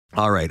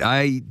All right.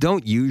 I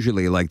don't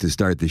usually like to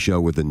start the show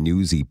with a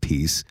newsy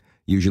piece.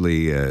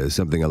 Usually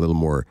something a little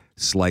more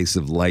slice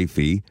of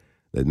lifey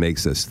that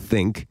makes us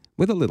think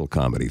with a little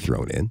comedy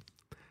thrown in.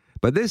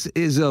 But this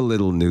is a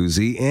little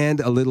newsy and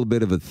a little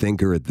bit of a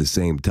thinker at the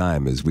same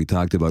time, as we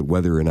talked about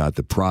whether or not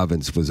the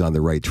province was on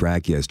the right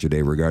track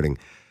yesterday regarding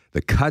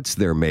the cuts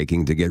they're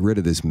making to get rid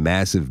of this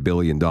massive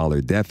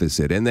billion-dollar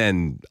deficit and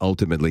then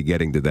ultimately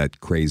getting to that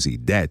crazy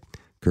debt,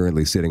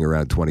 currently sitting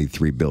around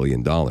 $23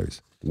 billion.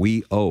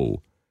 We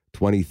owe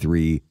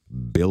 $23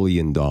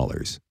 billion.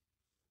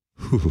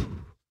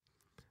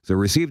 So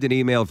received an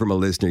email from a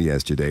listener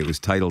yesterday. It was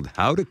titled,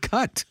 How to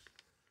Cut.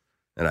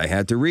 And I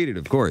had to read it,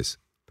 of course.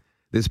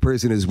 This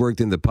person has worked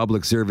in the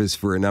public service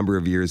for a number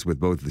of years with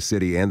both the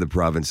city and the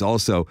province,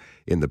 also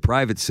in the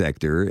private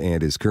sector,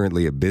 and is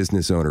currently a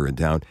business owner in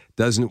town.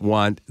 Doesn't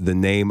want the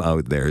name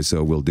out there,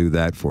 so we'll do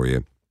that for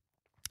you.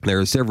 There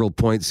are several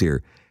points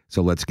here,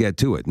 so let's get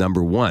to it.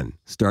 Number one,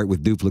 start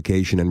with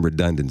duplication and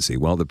redundancy.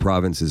 Well, the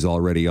province is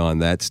already on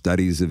that.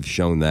 Studies have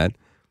shown that,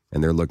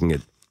 and they're looking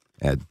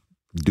at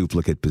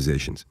duplicate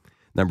positions.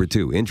 Number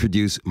two,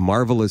 introduce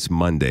Marvelous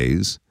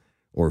Mondays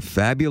or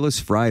Fabulous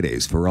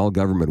Fridays for all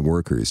government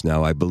workers.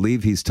 Now, I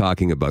believe he's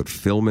talking about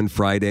Filmin'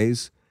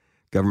 Fridays.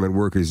 Government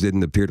workers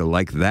didn't appear to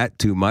like that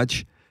too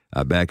much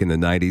back in the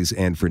 90s,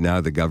 and for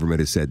now, the government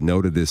has said no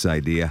to this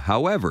idea.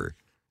 However,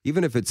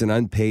 even if it's an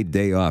unpaid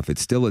day off,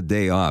 it's still a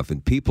day off,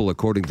 and people,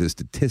 according to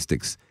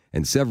statistics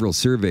and several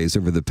surveys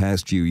over the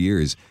past few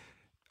years,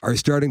 are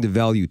starting to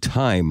value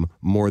time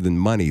more than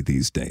money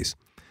these days.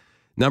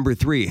 Number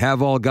three,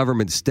 have all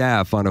government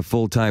staff on a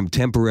full-time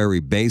temporary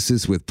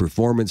basis with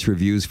performance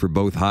reviews for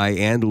both high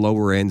and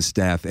lower-end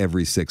staff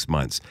every 6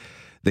 months.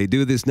 They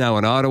do this now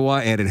in Ottawa,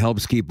 and it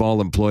helps keep all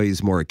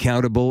employees more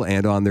accountable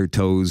and on their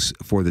toes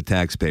for the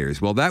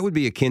taxpayers. Well, that would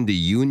be akin to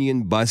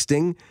union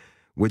busting,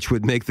 which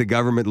would make the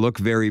government look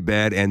very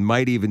bad and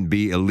might even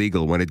be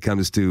illegal when it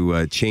comes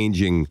to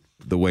changing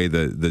the way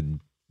the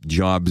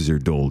jobs are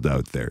doled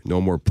out there.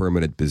 No more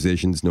permanent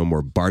positions, no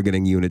more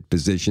bargaining unit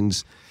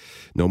positions.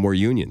 No more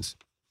unions.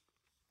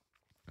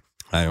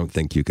 I don't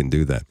think you can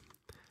do that.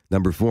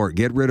 Number four,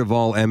 get rid of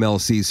all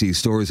MLCC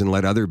stores and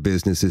let other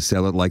businesses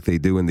sell it like they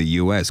do in the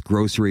U.S.,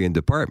 grocery and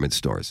department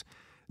stores.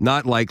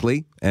 Not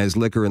likely, as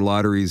liquor and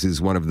lotteries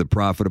is one of the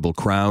profitable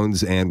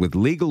crowns, and with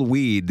legal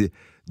weed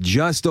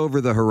just over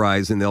the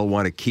horizon, they'll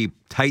want to keep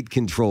tight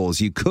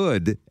controls. You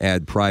could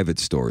add private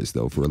stores,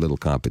 though, for a little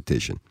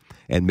competition,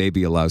 and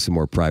maybe allow some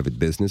more private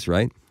business,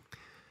 right?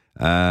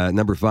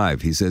 Number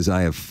five, he says,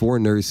 I have 4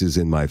 nurses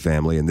in my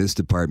family, and this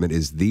department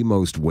is the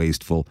most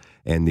wasteful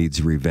and needs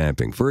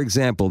revamping. For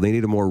example, they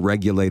need a more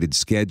regulated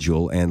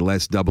schedule and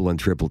less double and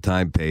triple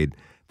time paid.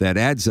 That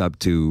adds up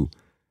to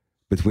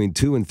between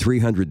 $200 and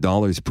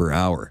 $300 per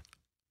hour.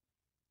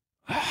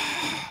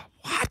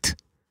 What?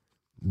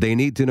 They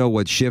need to know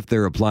what shift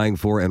they're applying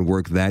for and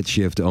work that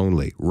shift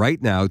only.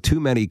 Right now,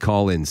 too many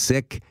call in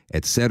sick,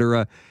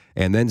 etc.,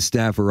 and then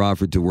staff are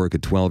offered to work a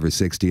 12 or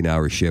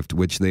 16-hour shift,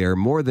 which they are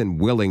more than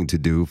willing to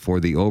do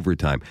for the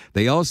overtime.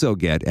 They also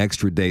get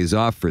extra days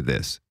off for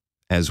this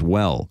as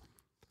well.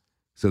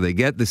 So they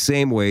get the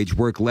same wage,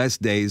 work less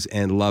days,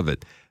 and love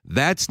it.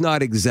 That's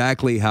not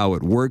exactly how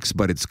it works,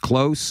 but it's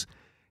close.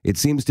 It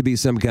seems to be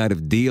some kind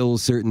of deal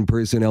certain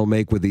personnel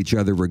make with each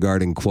other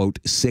regarding, quote,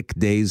 sick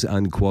days,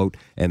 unquote,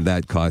 and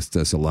that costs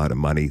us a lot of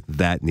money.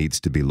 That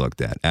needs to be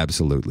looked at.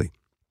 Absolutely.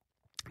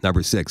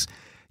 Number 6.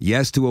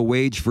 Yes to a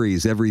wage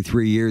freeze every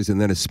 3 years and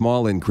then a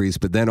small increase,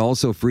 but then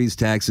also freeze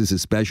taxes,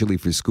 especially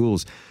for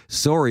schools.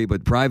 Sorry,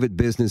 but private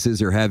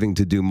businesses are having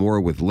to do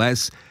more with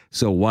less,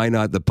 so why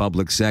not the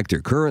public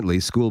sector? Currently,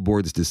 school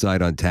boards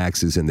decide on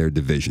taxes in their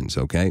divisions,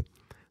 okay?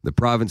 The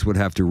province would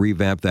have to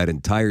revamp that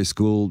entire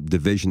school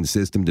division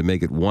system to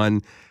make it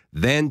one,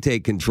 then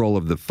take control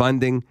of the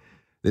funding.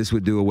 This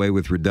would do away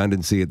with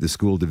redundancy at the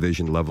school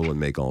division level and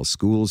make all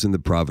schools in the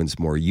province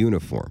more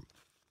uniform.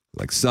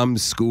 Like some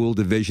school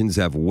divisions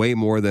have way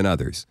more than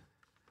others.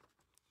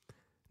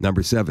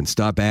 Number 7,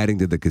 stop adding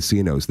to the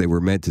casinos. They were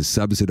meant to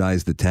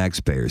subsidize the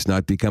taxpayers,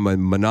 not become a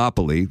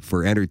monopoly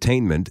for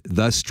entertainment,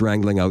 thus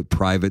strangling out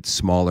private,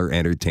 smaller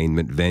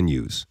entertainment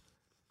venues.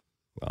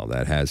 Well,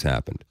 that has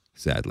happened,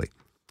 sadly.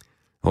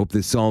 Hope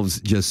this solves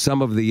just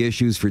some of the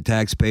issues for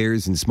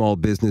taxpayers and small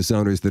business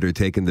owners that are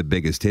taking the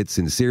biggest hit.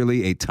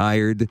 Sincerely, a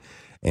tired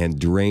and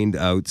drained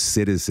out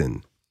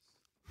citizen.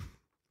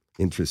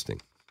 Interesting.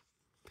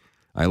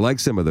 I like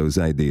some of those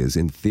ideas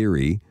in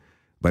theory,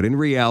 but in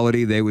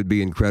reality, they would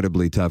be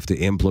incredibly tough to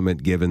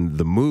implement given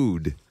the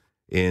mood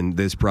in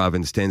this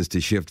province tends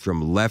to shift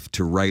from left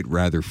to right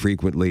rather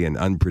frequently and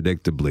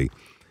unpredictably.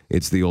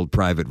 It's the old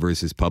private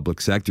versus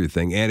public sector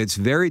thing, and it's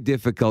very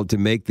difficult to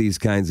make these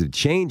kinds of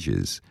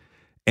changes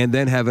and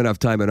then have enough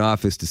time in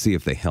office to see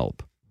if they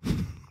help.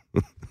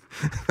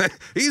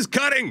 He's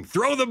cutting!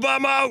 Throw the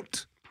bum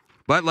out!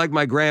 But like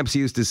my gramps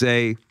used to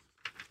say,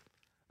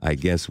 I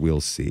guess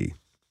we'll see.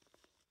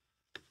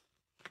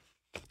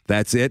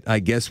 That's it? I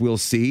guess we'll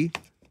see?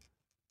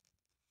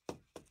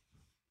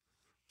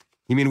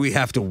 You mean we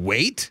have to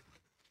wait?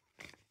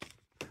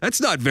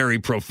 That's not very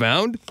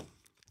profound.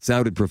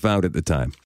 Sounded profound at the time.